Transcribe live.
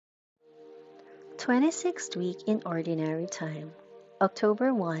26th week in Ordinary Time,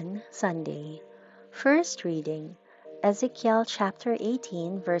 October 1, Sunday. First reading, Ezekiel chapter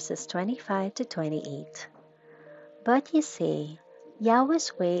 18, verses 25 to 28. But ye say,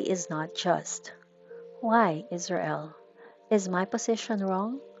 Yahweh's way is not just. Why, Israel? Is my position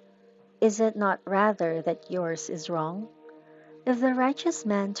wrong? Is it not rather that yours is wrong? If the righteous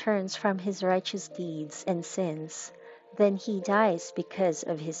man turns from his righteous deeds and sins, then he dies because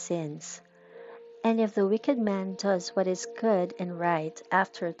of his sins. And if the wicked man does what is good and right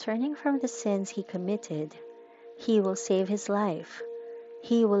after turning from the sins he committed, he will save his life.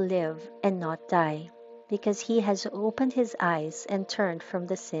 He will live and not die, because he has opened his eyes and turned from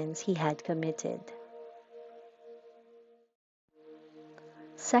the sins he had committed.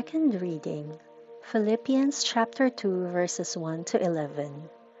 Second reading, Philippians chapter 2, verses 1 to 11.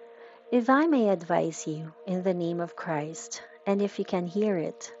 If I may advise you in the name of Christ, and if you can hear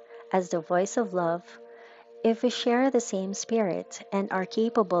it as the voice of love, if we share the same Spirit and are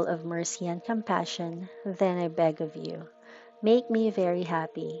capable of mercy and compassion, then I beg of you, make me very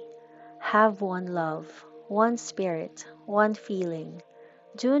happy. Have one love, one Spirit, one feeling.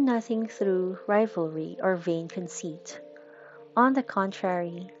 Do nothing through rivalry or vain conceit. On the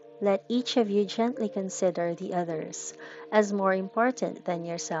contrary, let each of you gently consider the others as more important than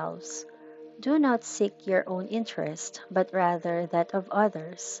yourselves. Do not seek your own interest, but rather that of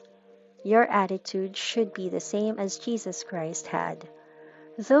others. Your attitude should be the same as Jesus Christ had.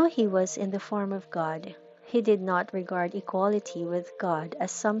 Though he was in the form of God, he did not regard equality with God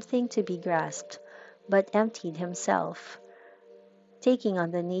as something to be grasped, but emptied himself, taking on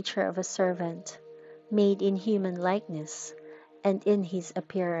the nature of a servant, made in human likeness, and in his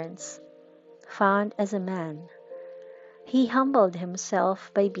appearance, found as a man. He humbled himself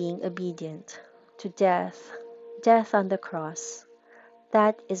by being obedient to death, death on the cross.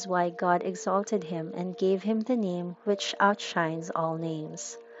 That is why God exalted him and gave him the name which outshines all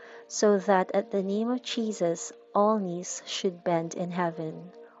names, so that at the name of Jesus all knees should bend in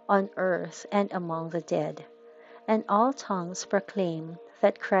heaven, on earth, and among the dead, and all tongues proclaim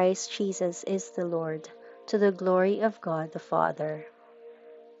that Christ Jesus is the Lord, to the glory of God the Father.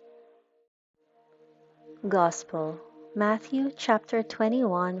 Gospel, Matthew chapter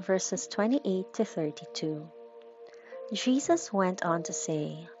 21, verses 28 to 32. Jesus went on to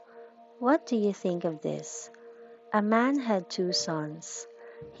say, What do you think of this? A man had 2 sons.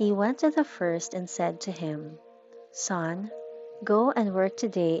 He went to the first and said to him, Son, go and work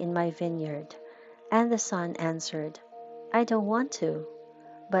today in my vineyard. And the son answered, I don't want to.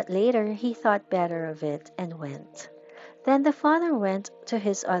 But later he thought better of it and went. Then the father went to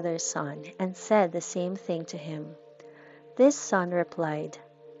his other son and said the same thing to him. This son replied,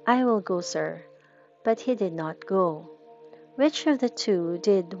 I will go, sir. But he did not go. Which of the 2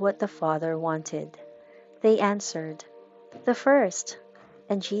 did what the father wanted? They answered, The first.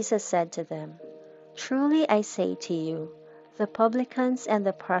 And Jesus said to them, Truly I say to you, the publicans and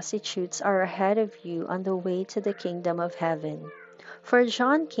the prostitutes are ahead of you on the way to the kingdom of heaven. For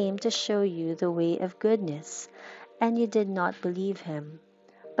John came to show you the way of goodness, and you did not believe him.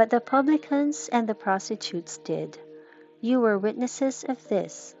 But the publicans and the prostitutes did. You were witnesses of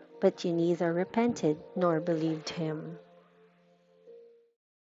this, but you neither repented nor believed him.